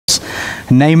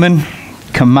Naaman,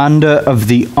 commander of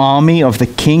the army of the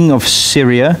king of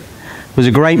Syria, was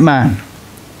a great man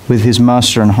with his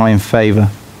master and high in favor,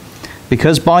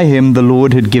 because by him the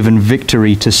Lord had given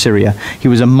victory to Syria. He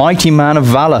was a mighty man of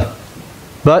valor,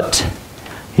 but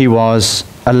he was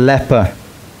a leper.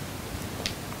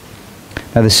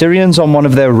 Now the Syrians on one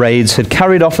of their raids had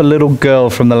carried off a little girl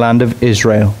from the land of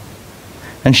Israel,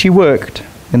 and she worked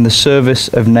in the service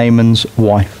of Naaman's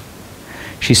wife.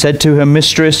 She said to her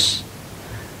mistress,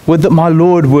 "Would that my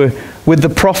Lord were with the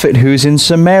prophet who is in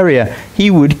Samaria.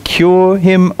 He would cure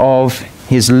him of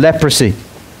his leprosy."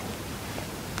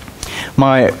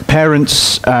 My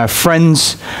parents'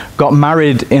 friends got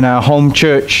married in our home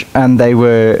church, and they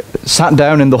were sat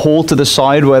down in the hall to the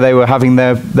side where they were having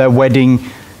their wedding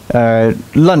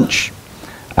lunch.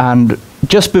 And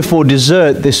just before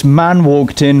dessert, this man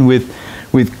walked in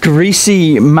with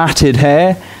greasy, matted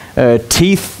hair,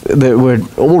 teeth that were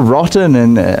all rotten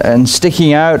and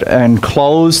sticking out, and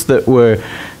clothes that were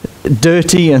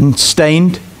dirty and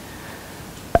stained.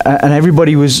 And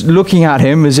everybody was looking at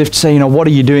him as if to say, what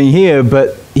are you doing here?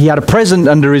 But he had a present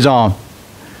under his arm.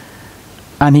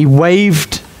 And he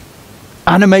waved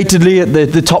animatedly at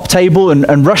the top table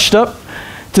and rushed up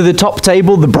to the top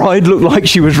table. The bride looked like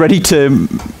she was ready to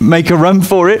make a run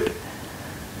for it.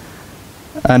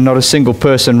 And not a single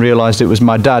person realized it was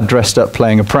my dad dressed up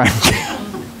playing a prank.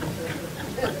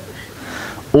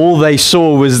 All they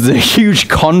saw was the huge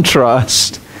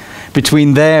contrast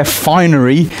between their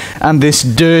finery and this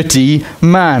dirty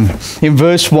man. In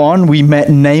verse 1, we met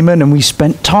Naaman, and we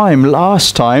spent time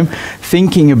last time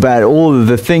thinking about all of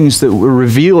the things that were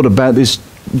revealed about this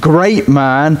great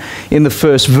man in the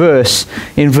first verse.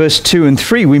 In verse 2 and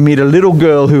 3, we meet a little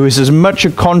girl who is as much a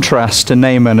contrast to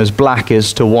Naaman as black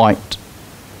is to white.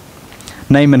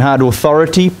 Naaman had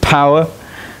authority, power,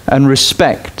 and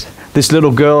respect. This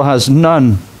little girl has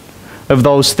none of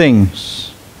those things.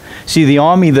 See, the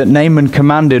army that Naaman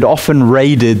commanded often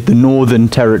raided the northern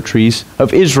territories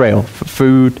of Israel for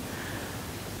food,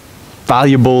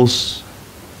 valuables,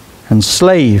 and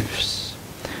slaves.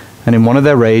 And in one of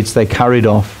their raids, they carried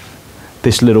off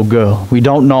this little girl. We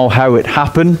don't know how it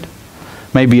happened.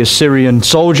 Maybe a Syrian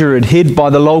soldier had hid by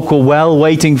the local well,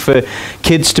 waiting for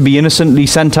kids to be innocently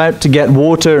sent out to get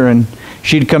water, and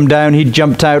she'd come down, he'd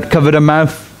jumped out, covered her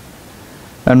mouth,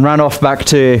 and ran off back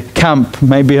to camp.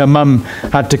 Maybe her mum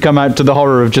had to come out to the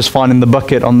horror of just finding the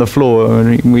bucket on the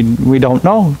floor. We don't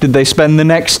know. Did they spend the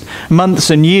next months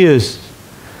and years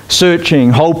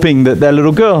searching, hoping that their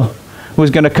little girl was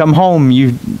going to come home?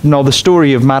 You know the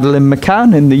story of Madeleine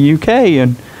McCann in the UK,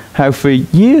 and how for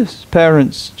years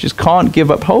parents just can't give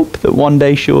up hope that one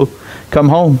day she'll come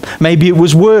home. Maybe it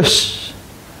was worse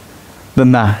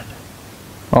than that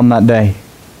on that day.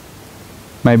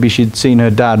 Maybe she'd seen her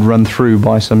dad run through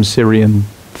by some Syrian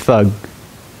thug,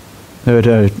 heard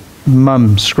her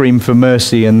mum scream for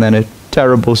mercy, and then a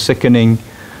terrible, sickening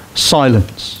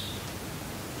silence.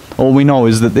 All we know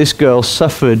is that this girl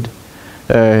suffered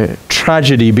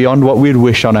tragedy beyond what we'd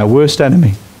wish on our worst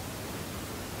enemy.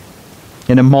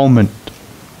 In a moment,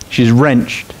 she's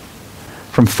wrenched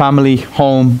from family,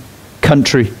 home,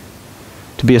 country,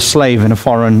 to be a slave in a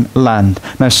foreign land.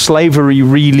 Now, slavery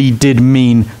really did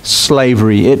mean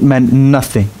slavery. It meant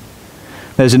nothing.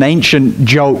 There's an ancient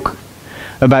joke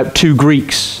about two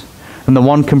Greeks, and the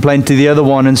one complained to the other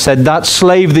one and said, "That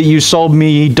slave that you sold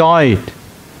me, he died."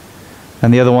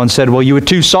 And the other one said, "Well, you were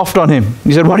too soft on him."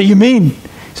 He said, "What do you mean?"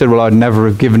 He said, "Well, I'd never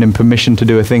have given him permission to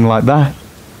do a thing like that."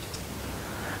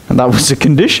 And that was the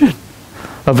condition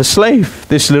of a slave.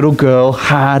 This little girl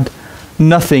had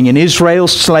nothing. In Israel,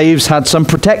 slaves had some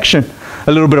protection,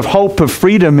 a little bit of hope of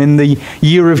freedom in the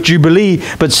year of Jubilee.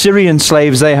 But Syrian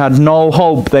slaves, they had no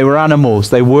hope. They were animals.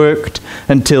 They worked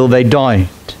until they died.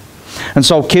 And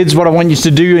so, kids, what I want you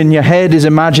to do in your head is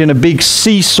imagine a big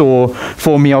seesaw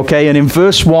for me, okay? And in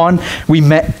verse 1, we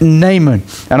met Naaman.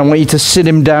 And I want you to sit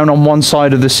him down on one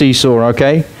side of the seesaw,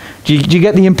 okay? Do you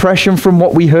get the impression from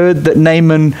what we heard that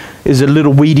Naaman is a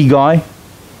little weedy guy?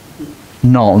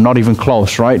 No, not even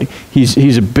close, right? He's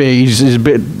a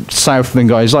bit Southland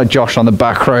guy. He's like Josh on the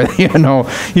back row,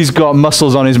 He's got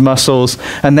muscles on his muscles,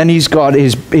 and then he's got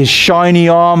his shiny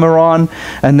armor on,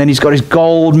 and then he's got his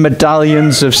gold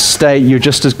medallions of state. You're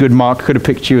just as good, Mark. Could have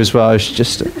picked you as well. I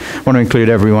just want to include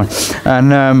everyone.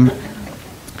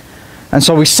 And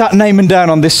so we sat Naaman down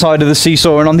on this side of the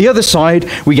seesaw, and on the other side,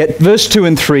 we get verse 2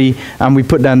 and 3, and we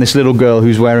put down this little girl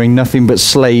who's wearing nothing but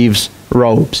slaves'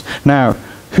 robes. Now,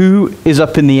 who is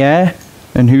up in the air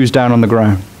and who's down on the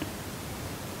ground?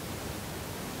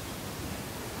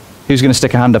 Who's going to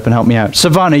stick a hand up and help me out?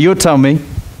 Savannah, you'll tell me.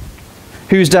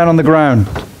 Who's down on the ground?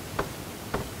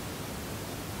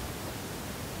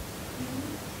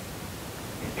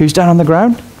 Who's down on the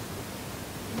ground?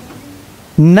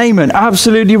 Naaman,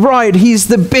 absolutely right. He's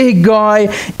the big guy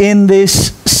in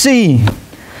this scene.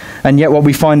 And yet what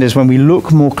we find is when we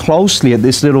look more closely at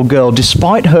this little girl,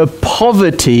 despite her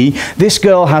poverty, this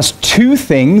girl has two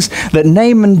things that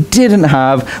Naaman didn't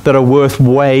have that are worth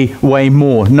way, way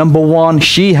more. Number one,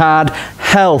 she had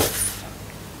health.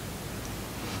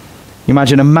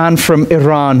 Imagine a man from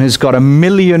Iran who's got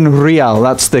 1,000,000 rial,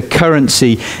 that's the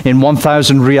currency, in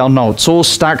 1,000 rial notes, all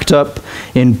stacked up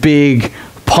in big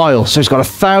piles. So he's got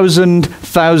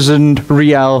 1,000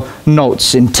 rial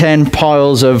notes in 10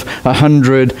 piles of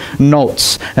 100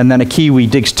 notes. And then a Kiwi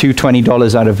digs two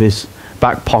 $20 out of his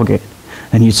back pocket.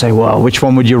 And you'd say, well, which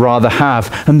one would you rather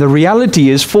have? And the reality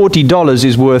is $40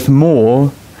 is worth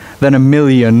more than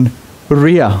 1,000,000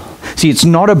 rial. See, it's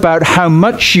not about how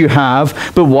much you have,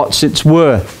 but what's it's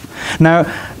worth. Now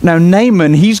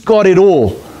Naaman, he's got it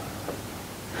all.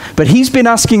 But he's been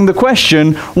asking the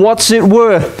question, what's it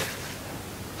worth?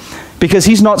 Because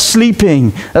he's not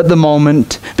sleeping at the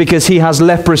moment because he has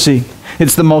leprosy.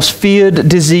 It's the most feared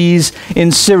disease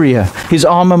in Syria. His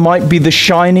armor might be the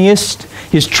shiniest.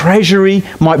 His treasury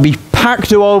might be packed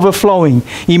to overflowing.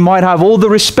 He might have all the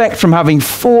respect from having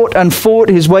fought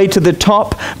his way to the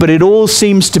top, but it all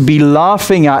seems to be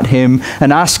laughing at him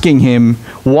and asking him,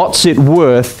 what's it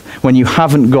worth when you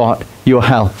haven't got your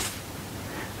health?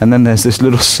 And then there's this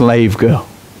little slave girl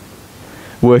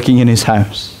working in his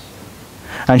house.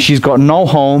 And she's got no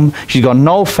home, she's got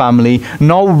no family,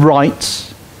 no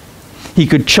rights. He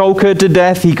could choke her to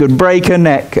death, he could break her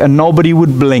neck, and nobody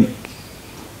would blink.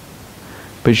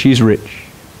 But she's rich,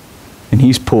 and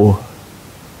he's poor,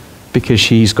 because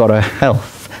she's got a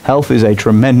health. Health is a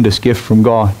tremendous gift from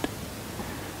God.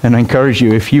 And I encourage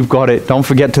you, if you've got it, don't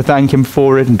forget to thank Him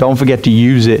for it, and don't forget to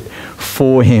use it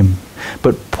for Him.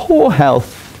 But poor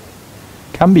health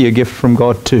can be a gift from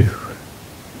God too.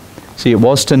 See, it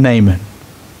was to Naaman.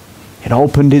 It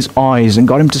opened his eyes and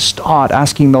got him to start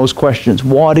asking those questions.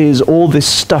 What is all this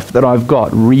stuff that I've got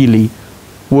really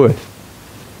worth?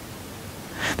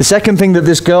 The second thing that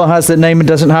this girl has that Naaman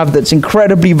doesn't have that's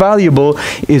incredibly valuable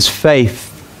is faith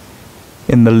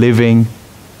in the living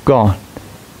God.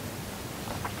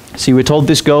 See, we're told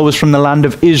this girl was from the land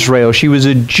of Israel. She was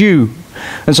a Jew.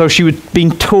 And so she was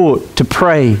being taught to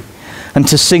pray and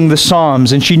to sing the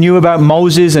Psalms. And she knew about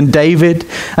Moses and David,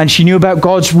 and she knew about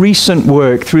God's recent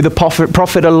work through the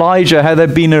prophet Elijah, how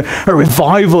there'd been a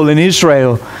revival in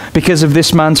Israel because of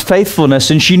this man's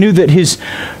faithfulness. And she knew that his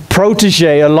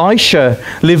protege, Elisha,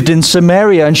 lived in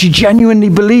Samaria, and she genuinely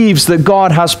believes that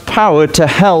God has power to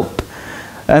help.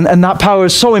 And that power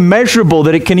is so immeasurable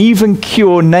that it can even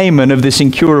cure Naaman of this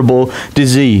incurable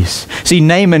disease. See,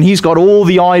 Naaman, he's got all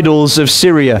the idols of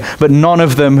Syria, but none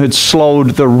of them had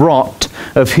slowed the rot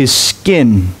of his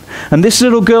skin. And this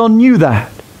little girl knew that.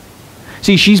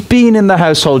 See, she's been in the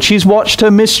household. She's watched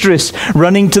her mistress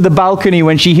running to the balcony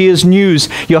when she hears news,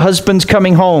 your husband's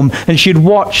coming home. And she'd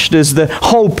watched as the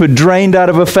hope had drained out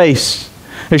of her face,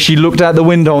 as she looked out the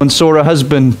window and saw her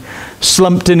husband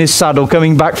slumped in his saddle,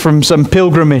 coming back from some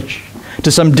pilgrimage to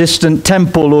some distant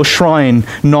temple or shrine,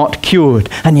 not cured.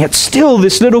 And yet still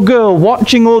this little girl,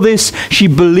 watching all this, she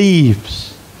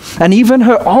believes. And even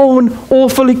her own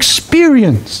awful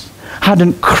experience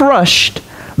hadn't crushed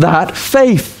that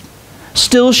faith.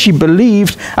 Still she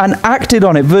believed and acted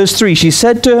on it. Verse 3, she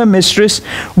said to her mistress,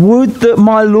 would that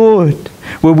my Lord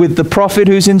were with the prophet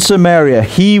who's in Samaria.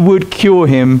 He would cure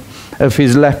him of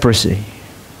his leprosy.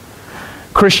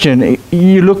 Christian,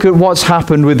 you look at what's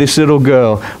happened with this little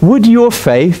girl. Would your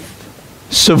faith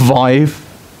survive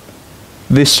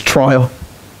this trial?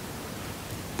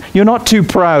 You're not too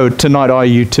proud tonight, are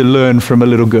you, to learn from a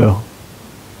little girl?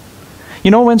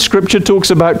 You know, when Scripture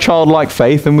talks about childlike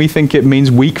faith and we think it means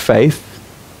weak faith,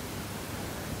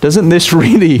 doesn't this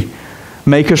really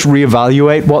make us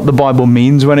reevaluate what the Bible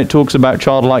means when it talks about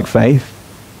childlike faith?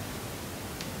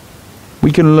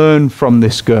 We can learn from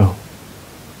this girl.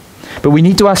 But we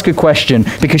need to ask a question,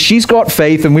 because she's got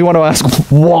faith, and we want to ask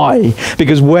why.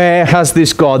 Because where has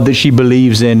this God that she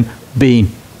believes in been?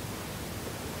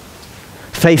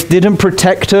 Faith didn't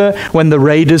protect her when the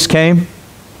raiders came.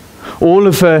 All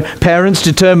of her parents'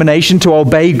 determination to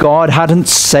obey God hadn't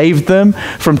saved them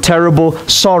from terrible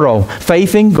sorrow.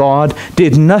 Faith in God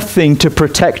did nothing to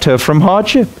protect her from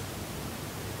hardship.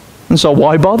 And so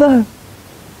why bother?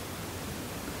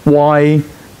 Why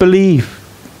believe?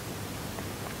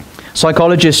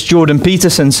 Psychologist Jordan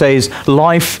Peterson says,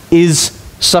 life is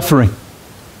suffering.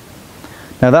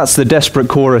 Now that's the desperate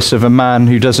chorus of a man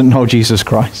who doesn't know Jesus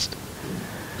Christ.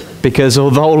 Because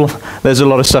although there's a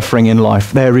lot of suffering in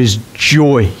life, there is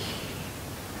joy,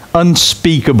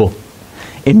 unspeakable,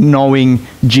 in knowing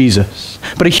Jesus.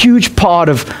 But a huge part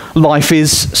of life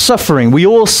is suffering. We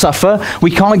all suffer.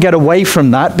 We can't get away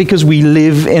from that because we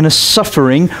live in a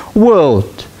suffering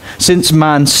world. Since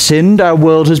man sinned, our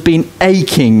world has been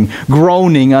aching,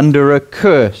 groaning under a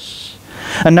curse.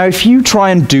 And now if you try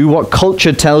and do what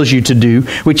culture tells you to do,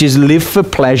 which is live for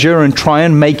pleasure and try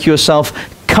and make yourself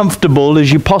comfortable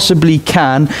as you possibly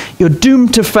can, you're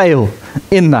doomed to fail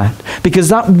in that, because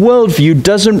that worldview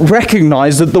doesn't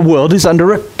recognize that the world is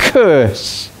under a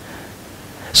curse.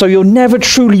 So you'll never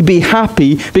truly be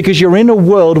happy because you're in a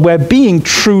world where being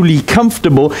truly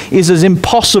comfortable is as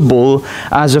impossible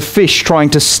as a fish trying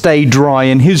to stay dry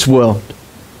in his world.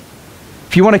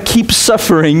 If you want to keep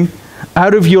suffering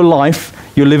out of your life,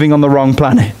 you're living on the wrong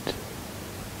planet.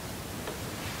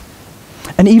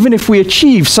 And even if we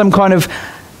achieve some kind of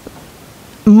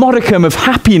modicum of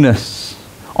happiness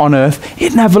on earth,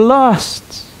 it never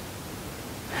lasts.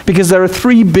 Because there are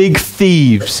three big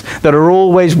thieves that are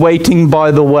always waiting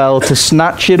by the well to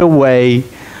snatch it away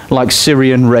like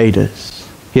Syrian raiders.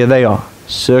 Here they are: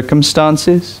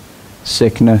 circumstances,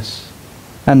 sickness,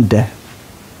 and death.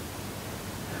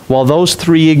 While those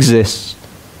three exist,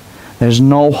 there's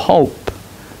no hope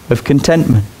of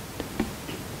contentment.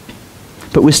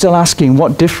 But we're still asking,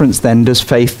 what difference then does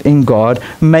faith in God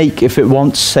make if it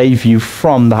won't save you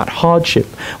from that hardship?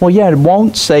 Well, yeah, it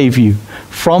won't save you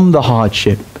from the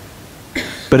hardship,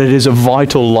 but it is a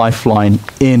vital lifeline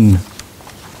in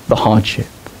the hardship.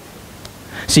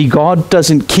 See, God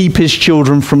doesn't keep his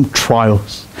children from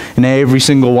trials. And every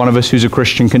single one of us who's a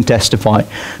Christian can testify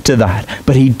to that.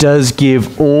 But he does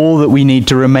give all that we need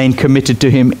to remain committed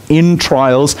to him in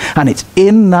trials. And it's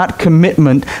in that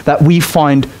commitment that we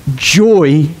find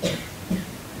joy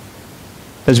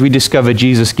as we discover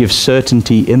Jesus gives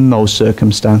certainty in those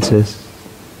circumstances,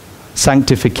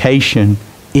 sanctification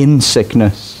in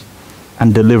sickness,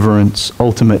 and deliverance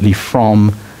ultimately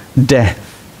from death.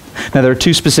 Now, there are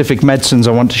two specific medicines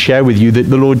I want to share with you that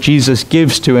the Lord Jesus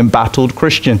gives to embattled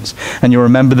Christians. And you'll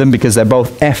remember them because they're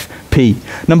both FP.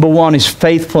 Number one is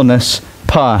faithfulness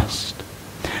past.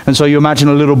 And so you imagine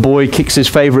a little boy kicks his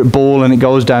favorite ball and it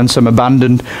goes down some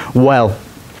abandoned well.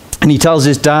 And he tells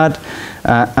his dad,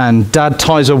 and dad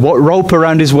ties a rope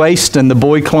around his waist and the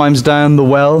boy climbs down the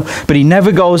well. But he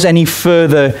never goes any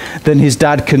further than his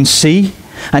dad can see.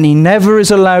 And he never is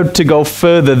allowed to go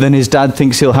further than his dad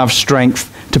thinks he'll have strength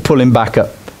to pull him back up.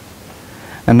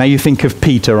 And now you think of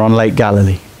Peter on Lake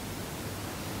Galilee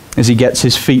as he gets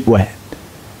his feet wet.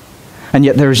 And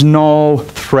yet there is no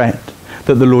threat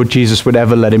that the Lord Jesus would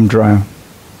ever let him drown.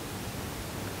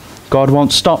 God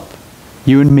won't stop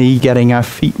you and me getting our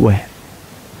feet wet.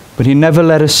 But he never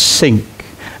let us sink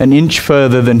an inch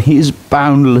further than his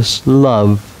boundless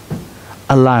love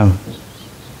allows.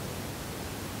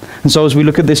 And so as we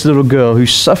look at this little girl who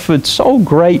suffered so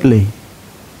greatly,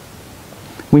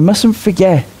 we mustn't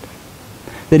forget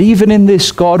that even in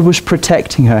this, God was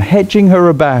protecting her, hedging her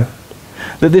about.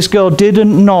 That this girl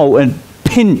didn't know a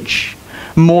pinch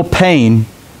more pain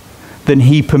than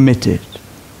he permitted.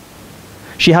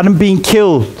 She hadn't been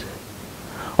killed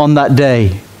on that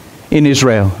day in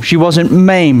Israel. She wasn't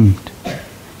maimed.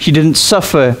 She didn't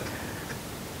suffer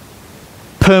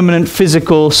permanent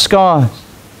physical scars.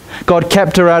 God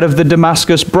kept her out of the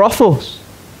Damascus brothels.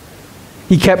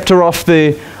 He kept her off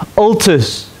the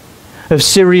altars of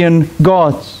Syrian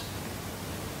gods.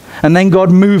 And then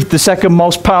God moved the second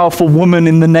most powerful woman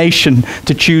in the nation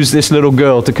to choose this little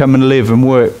girl to come and live and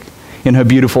work in her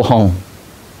beautiful home.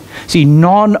 See,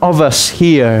 none of us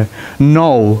here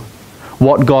know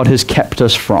what God has kept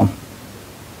us from.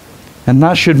 And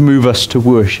that should move us to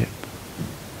worship.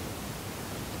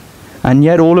 And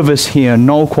yet all of us here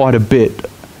know quite a bit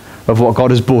of what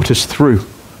God has brought us through.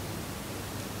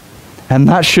 And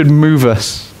that should move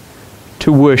us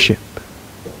to worship.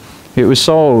 It was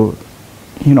so,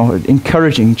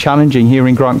 encouraging, challenging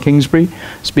hearing Grant Kingsbury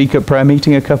speak at prayer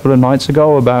meeting a couple of nights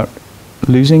ago about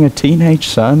losing a teenage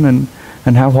son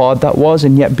and how hard that was,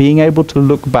 and yet being able to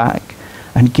look back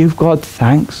and give God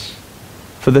thanks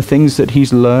for the things that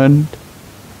he's learned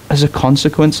as a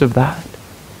consequence of that.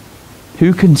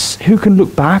 Who can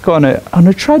look back on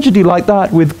a tragedy like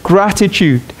that with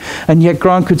gratitude? And yet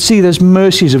Grant could see there's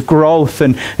mercies of growth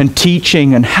and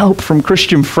teaching and help from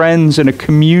Christian friends and a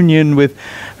communion with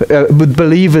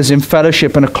believers in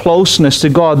fellowship and a closeness to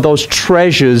God, those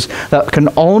treasures that can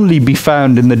only be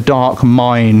found in the dark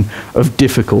mine of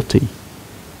difficulty.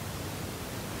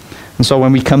 And so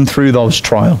when we come through those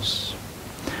trials,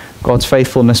 God's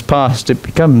faithfulness past, it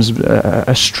becomes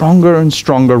a stronger and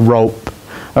stronger rope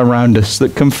around us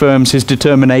that confirms his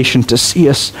determination to see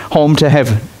us home to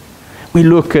heaven. We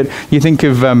look at, you think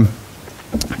of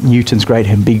Newton's great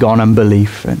hymn, Be Gone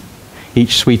Unbelief. And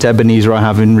each sweet Ebenezer I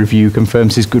have in review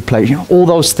confirms his good pleasure. You know, all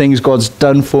those things God's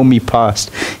done for me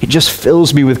past, it just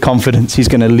fills me with confidence he's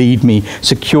going to lead me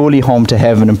securely home to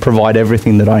heaven and provide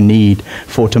everything that I need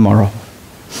for tomorrow.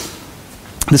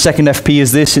 The second FP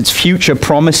is this, it's future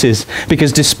promises.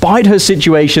 Because despite her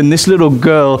situation, this little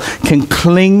girl can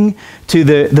cling to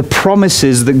the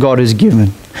promises that God has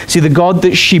given. See, the God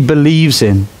that she believes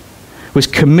in was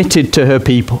committed to her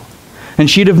people. And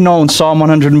she'd have known Psalm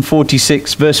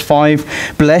 146, verse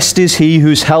 5, Blessed is he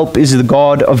whose help is the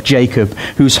God of Jacob,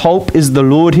 whose hope is the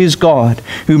Lord his God,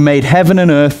 who made heaven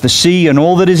and earth, the sea and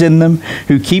all that is in them,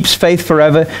 who keeps faith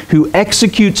forever, who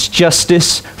executes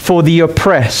justice for the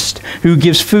oppressed, who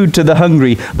gives food to the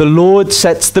hungry. The Lord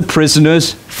sets the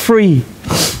prisoners free.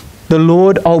 The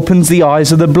Lord opens the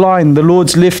eyes of the blind. The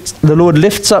Lord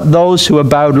lifts up those who are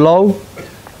bowed low.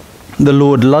 The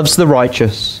Lord loves the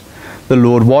righteous. The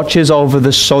Lord watches over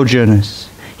the sojourners.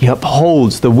 He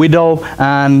upholds the widow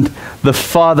and the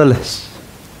fatherless.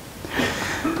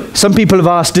 Some people have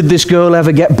asked, did this girl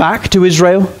ever get back to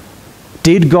Israel?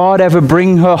 Did God ever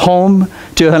bring her home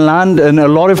to her land? And a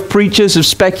lot of preachers have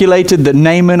speculated that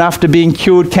Naaman, after being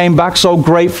cured, came back so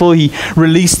grateful he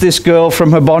released this girl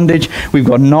from her bondage. We've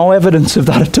got no evidence of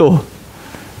that at all.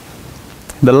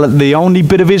 The only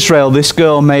bit of Israel this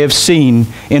girl may have seen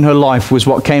in her life was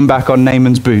what came back on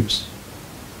Naaman's boots.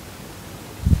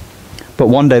 But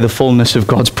one day the fullness of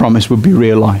God's promise would be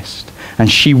realized,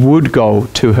 and she would go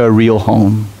to her real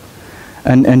home.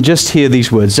 And just hear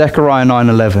these words, Zechariah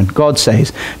 9:11. God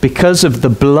says, because of the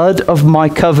blood of my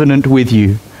covenant with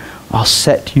you, I'll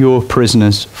set your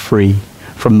prisoners free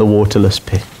from the waterless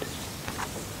pit.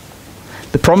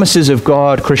 The promises of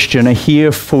God, Christian, are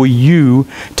here for you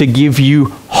to give you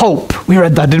hope. We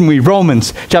read that, didn't we?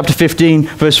 Romans chapter 15,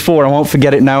 verse 4. I won't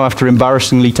forget it now after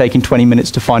embarrassingly taking 20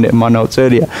 minutes to find it in my notes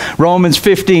earlier. Romans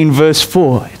 15, verse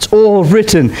 4. It's all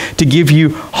written to give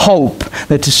you hope,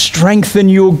 that to strengthen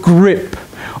your grip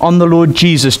on the Lord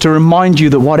Jesus, to remind you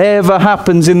that whatever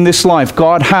happens in this life,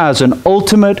 God has an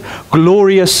ultimate,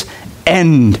 glorious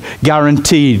end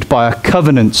guaranteed by a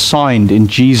covenant signed in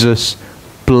Jesus'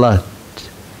 blood.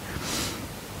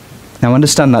 Now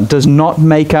understand, that does not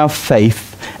make our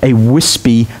faith a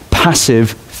wispy,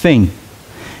 passive thing.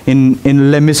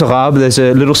 In Les Miserables, there's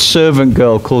a little servant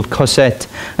girl called Cosette,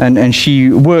 and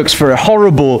she works for a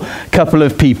horrible couple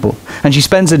of people. And she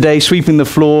spends a day sweeping the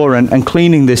floor and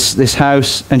cleaning this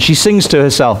house, and she sings to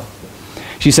herself.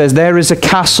 She says, there is a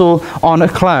castle on a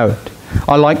cloud.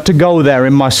 I like to go there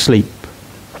in my sleep.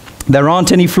 There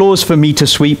aren't any floors for me to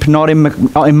sweep, not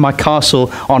in my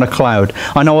castle on a cloud.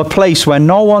 I know a place where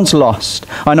no one's lost.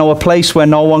 I know a place where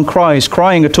no one cries.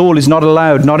 Crying at all is not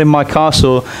allowed, not in my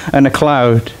castle and a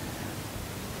cloud.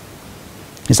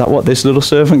 Is that what this little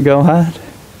servant girl had?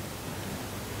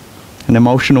 An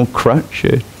emotional crutch,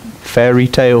 a fairy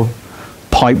tale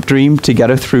pipe dream to get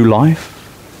her through life?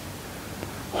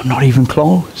 Well, not even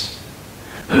close.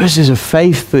 Hers is a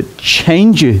faith that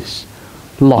changes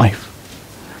life,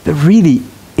 that really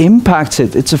impacts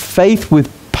it. It's a faith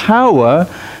with power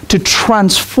to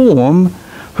transform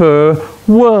her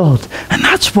world. And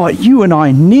that's what you and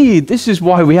I need. This is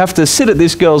why we have to sit at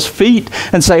this girl's feet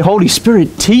and say, Holy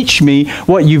Spirit, teach me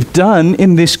what you've done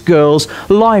in this girl's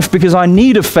life, because I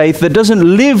need a faith that doesn't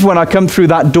live when I come through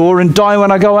that door and die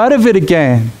when I go out of it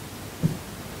again.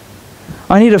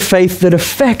 I need a faith that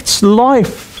affects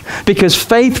life, because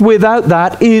faith without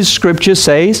that is, Scripture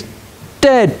says,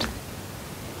 dead.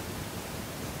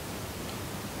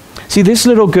 See, this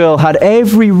little girl had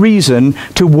every reason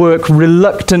to work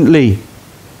reluctantly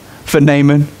for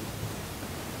Naaman.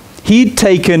 He'd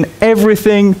taken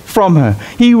everything from her.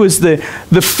 He was the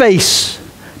face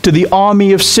to the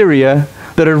army of Syria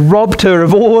that had robbed her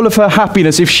of all of her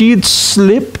happiness. If she had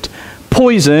slipped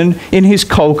poison in his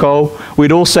cocoa,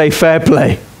 we'd all say fair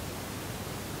play.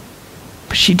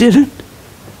 But she didn't.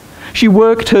 She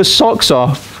worked her socks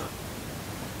off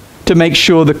to make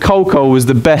sure the cocoa was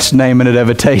the best Naaman had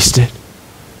ever tasted.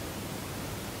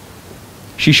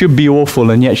 She should be awful,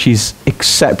 and yet she's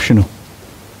exceptional.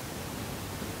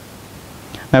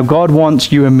 Now, God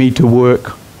wants you and me to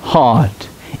work hard,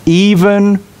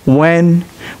 even when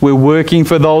we're working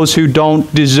for those who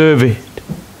don't deserve it.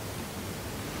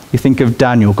 You think of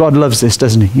Daniel. God loves this,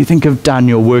 doesn't he? You think of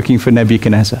Daniel working for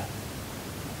Nebuchadnezzar.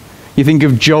 You think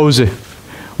of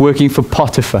Joseph working for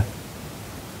Potiphar.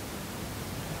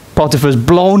 Potiphar's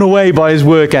blown away by his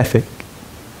work ethic.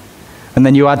 And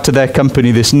then you add to their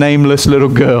company this nameless little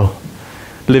girl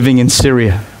living in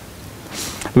Syria.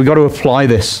 We've got to apply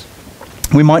this.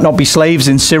 We might not be slaves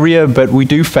in Syria, but we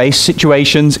do face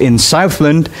situations in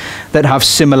Southland that have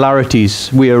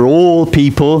similarities. We are all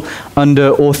people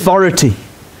under authority.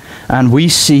 And we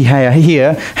see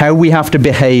here how we have to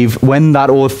behave when that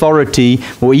authority,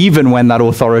 or even when that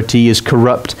authority is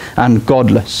corrupt and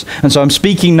godless. And so I'm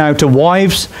speaking now to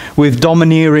wives with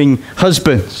domineering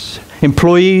husbands,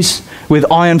 employees with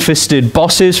iron-fisted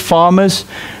bosses, farmers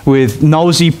with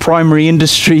nosy primary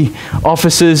industry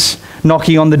officers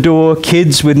knocking on the door,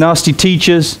 kids with nasty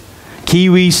teachers,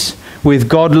 Kiwis with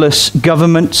godless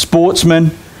government,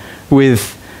 sportsmen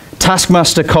with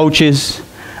taskmaster coaches,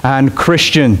 and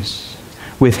Christians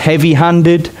with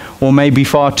heavy-handed or maybe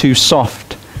far too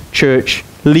soft church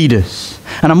leaders.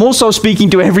 And I'm also speaking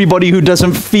to everybody who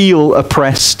doesn't feel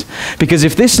oppressed, because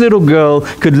if this little girl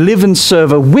could live and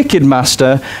serve a wicked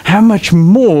master, how much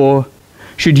more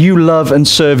should you love and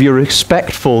serve your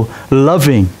respectful,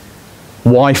 loving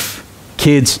wife,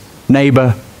 kids,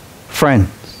 neighbor, friends?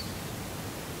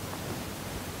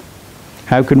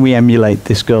 How can we emulate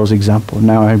this girl's example?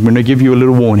 Now, I'm going to give you a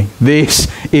little warning.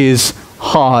 This is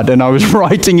hard. And I was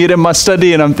writing it in my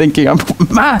study and I'm thinking,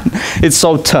 man, it's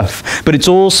so tough. But it's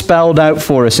all spelled out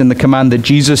for us in the command that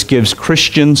Jesus gives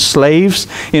Christian slaves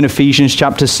in Ephesians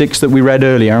chapter 6 that we read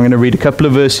earlier. I'm going to read a couple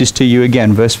of verses to you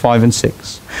again, verse 5 and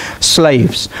 6.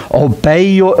 Slaves, obey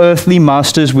your earthly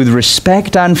masters with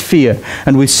respect and fear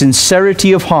and with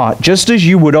sincerity of heart, just as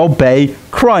you would obey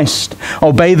Christ.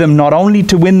 Obey them not only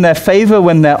to win their favor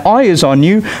when their eye is on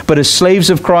you, but as slaves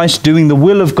of Christ, doing the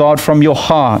will of God from your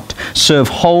heart. Serve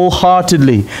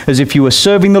wholeheartedly, as if you were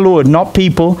serving the Lord, not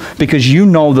people, because you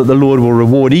know that the Lord will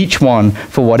reward each one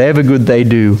for whatever good they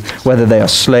do, whether they are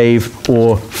slave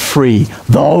or free.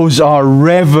 Those are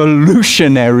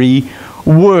revolutionary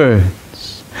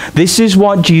words. This is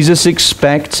what Jesus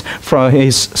expects from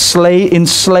his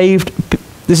enslaved.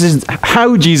 This is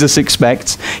how Jesus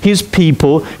expects his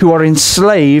people who are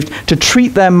enslaved to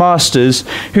treat their masters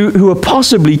who are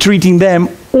possibly treating them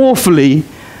awfully.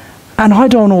 And I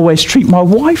don't always treat my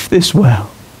wife this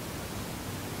well.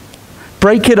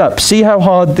 Break it up. See how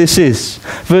hard this is.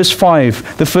 Verse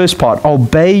 5, the first part.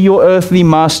 Obey your earthly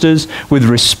masters with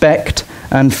respect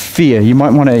and fear. You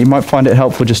might find it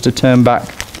helpful just to turn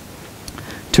back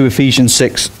to Ephesians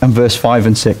 6 and verse 5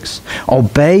 and 6.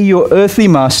 Obey your earthly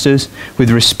masters with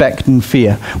respect and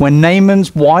fear. When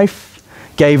Naaman's wife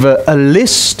gave a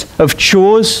list of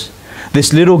chores,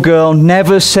 this little girl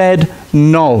never said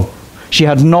no. She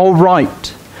had no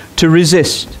right to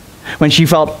resist. When she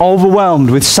felt overwhelmed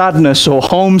with sadness or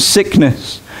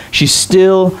homesickness, she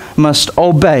still must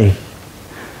obey.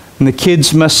 And the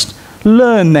kids must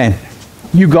learn then.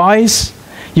 You guys,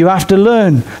 you have to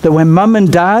learn that when mum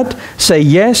and dad say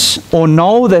yes or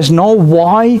no, there's no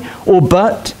why or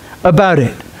but about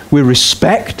it. We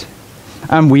respect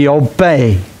and we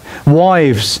obey.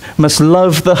 Wives must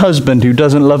love the husband who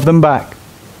doesn't love them back.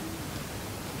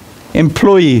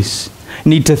 Employees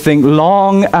need to think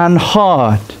long and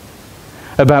hard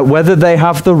about whether they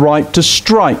have the right to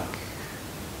strike.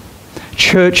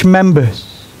 Church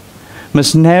members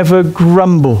must never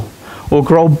grumble or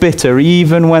grow bitter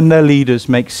even when their leaders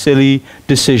make silly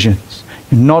decisions.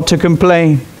 Not to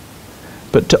complain,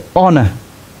 but to honor.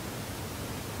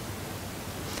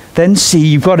 Then see,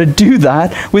 you've got to do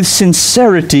that with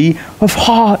sincerity of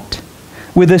heart,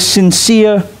 with a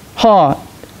sincere heart.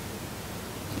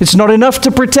 It's not enough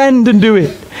to pretend and do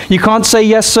it. You can't say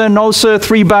yes sir, no sir,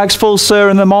 3 bags full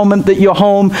sir, and the moment that you're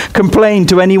home, complain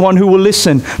to anyone who will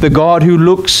listen. The God who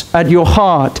looks at your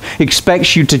heart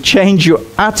expects you to change your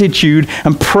attitude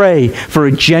and pray for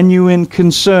a genuine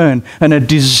concern and a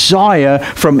desire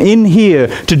from in here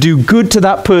to do good to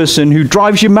that person who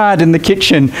drives you mad in the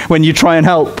kitchen when you try and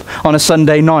help on a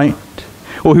Sunday night,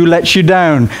 or who lets you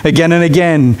down again and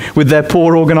again with their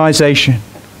poor organization.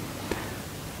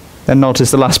 Then notice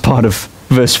the last part of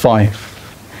verse 5.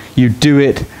 You do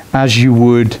it as you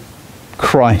would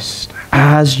Christ.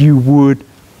 As you would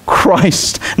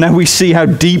Christ. Now we see how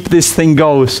deep this thing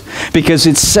goes, because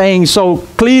it's saying so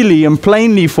clearly and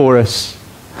plainly for us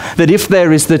that if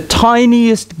there is the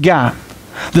tiniest gap,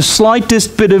 the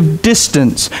slightest bit of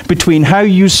distance between how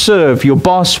you serve your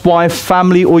boss, wife,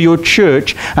 family, or your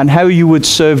church and how you would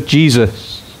serve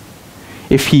Jesus,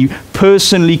 if he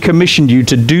personally commissioned you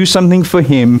to do something for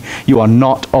him, you are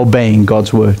not obeying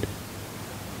God's word.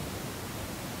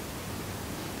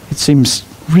 It seems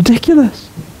ridiculous.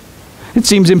 It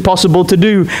seems impossible to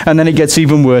do. And then it gets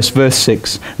even worse. Verse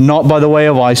 6. Not by the way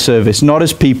of eye service, not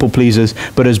as people pleasers,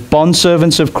 but as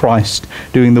bondservants of Christ,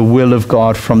 doing the will of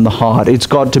God from the heart. It's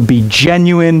got to be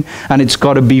genuine, and it's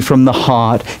got to be from the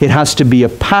heart. It has to be a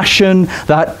passion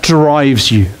that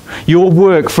drives you. Your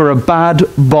work for a bad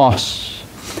boss,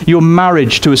 your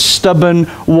marriage to a stubborn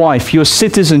wife, your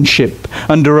citizenship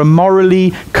under a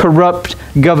morally corrupt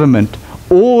government,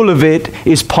 all of it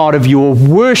is part of your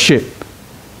worship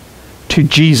to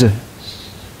Jesus.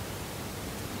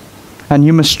 And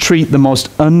you must treat the most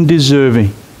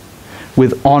undeserving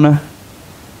with honor,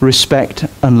 respect,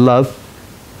 and love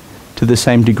to the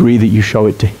same degree that you show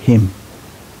it to Him.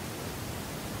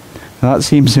 Now, that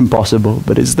seems impossible,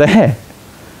 but it's there.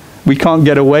 We can't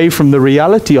get away from the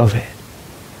reality of it.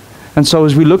 And so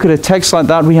as we look at a text like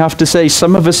that, we have to say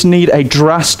some of us need a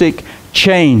drastic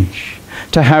change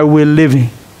to how we're living.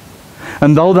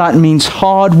 And though that means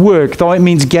hard work, though it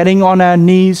means getting on our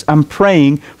knees and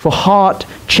praying for heart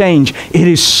change, it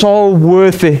is so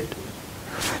worth it.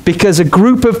 Because a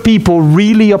group of people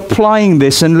really applying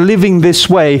this and living this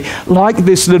way, like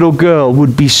this little girl,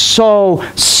 would be so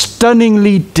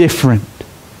stunningly different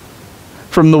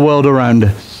from the world around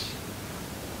us.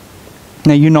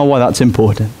 Now, you know why that's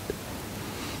important.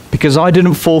 Because I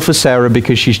didn't fall for Sarah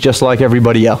because she's just like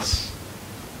everybody else.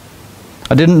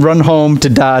 I didn't run home to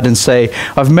Dad and say,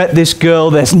 I've met this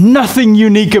girl, there's nothing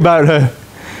unique about her.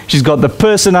 She's got the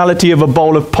personality of a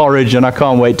bowl of porridge and I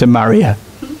can't wait to marry her.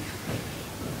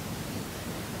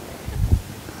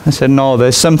 I said, no,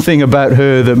 there's something about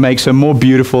her that makes her more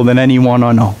beautiful than anyone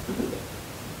I know.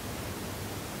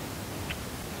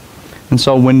 And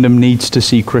so Wyndham needs to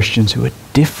see Christians who are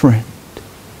different.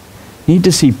 Need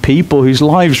to see people whose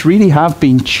lives really have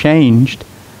been changed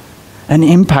and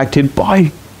impacted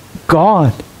by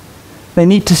God. They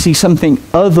need to see something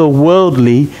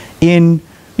otherworldly in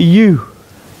you.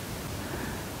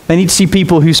 They need to see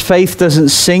people whose faith doesn't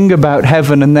sing about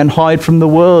heaven and then hide from the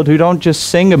world, who don't just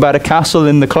sing about a castle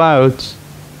in the clouds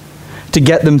to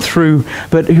get them through,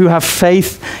 but who have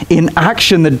faith in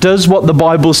action that does what the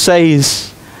Bible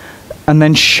says and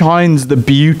then shines the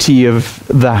beauty of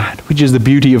that, which is the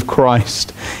beauty of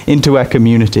Christ, into our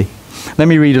community. Let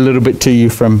me read a little bit to you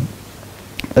from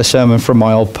a sermon from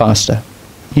my old pastor.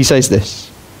 He says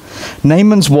this: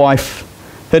 Naaman's wife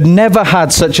had never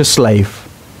had such a slave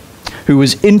who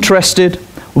was interested,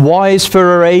 wise for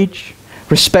her age,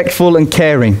 respectful and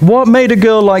caring. What made a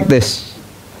girl like this?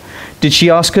 Did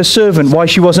she ask her servant why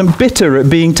she wasn't bitter at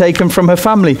being taken from her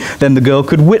family? Then the girl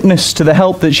could witness to the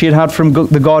help that she had had from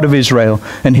the God of Israel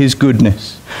and His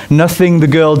goodness. Nothing the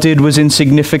girl did was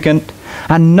insignificant,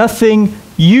 and nothing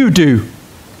you do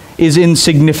is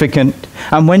insignificant.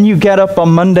 And when you get up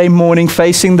on Monday morning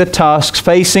facing the tasks,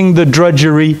 facing the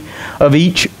drudgery of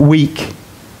each week,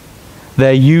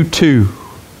 there you too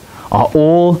are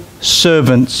all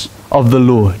servants of the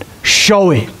Lord. Show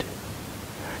it.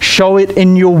 Show it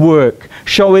in your work.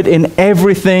 Show it in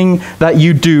everything that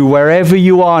you do, wherever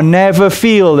you are. Never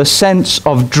feel a sense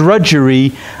of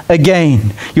drudgery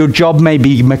again. Your job may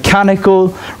be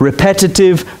mechanical,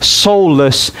 repetitive,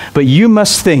 soulless, but you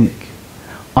must think,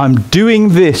 I'm doing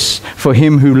this for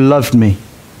Him who loved me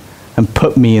and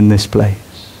put me in this place.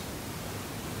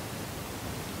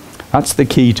 That's the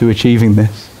key to achieving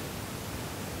this.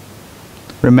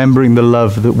 Remembering the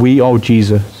love that we owe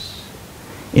Jesus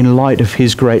in light of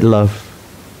His great love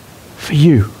for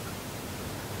you.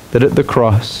 That at the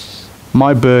cross,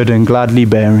 my burden gladly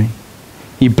bearing,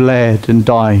 He bled and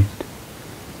died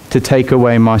to take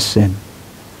away my sin.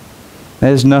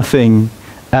 There's nothing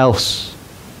else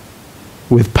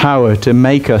with power to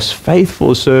make us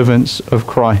faithful servants of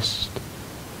Christ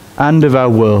and of our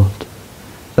world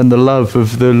than the love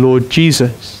of the Lord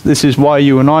Jesus. This is why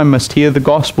you and I must hear the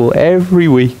gospel every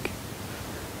week.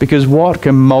 Because what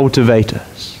can motivate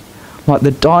us like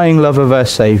the dying love of our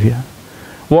Savior?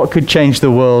 What could change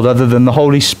the world other than the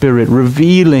Holy Spirit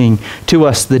revealing to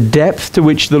us the depth to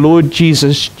which the Lord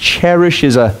Jesus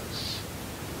cherishes us,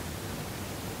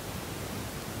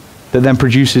 that then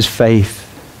produces faith,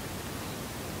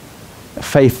 a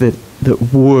faith that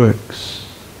works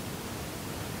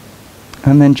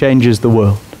and then changes the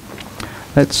world.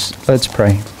 Let's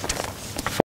pray.